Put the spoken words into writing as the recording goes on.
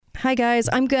Hi, guys.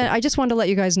 I'm good. I just wanted to let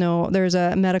you guys know there's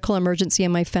a medical emergency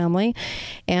in my family,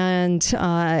 and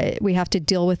we have to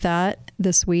deal with that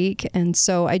this week. And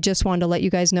so I just wanted to let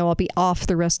you guys know I'll be off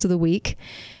the rest of the week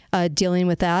dealing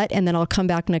with that. And then I'll come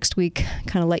back next week,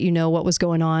 kind of let you know what was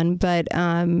going on. But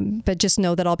just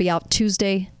know that I'll be out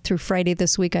Tuesday through Friday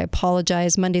this week. I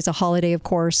apologize. Monday's a holiday, of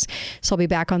course. So I'll be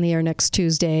back on the air next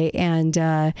Tuesday. And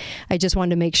I just wanted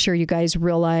to make sure you guys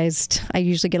realized I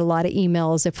usually get a lot of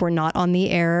emails if we're not on the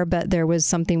air, but there was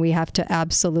something we have to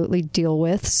absolutely deal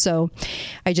with. So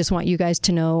I just want you guys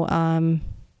to know,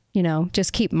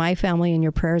 just keep my family in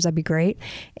your prayers. That'd be great.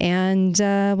 And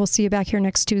we'll see you back here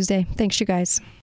next Tuesday. Thanks, you guys.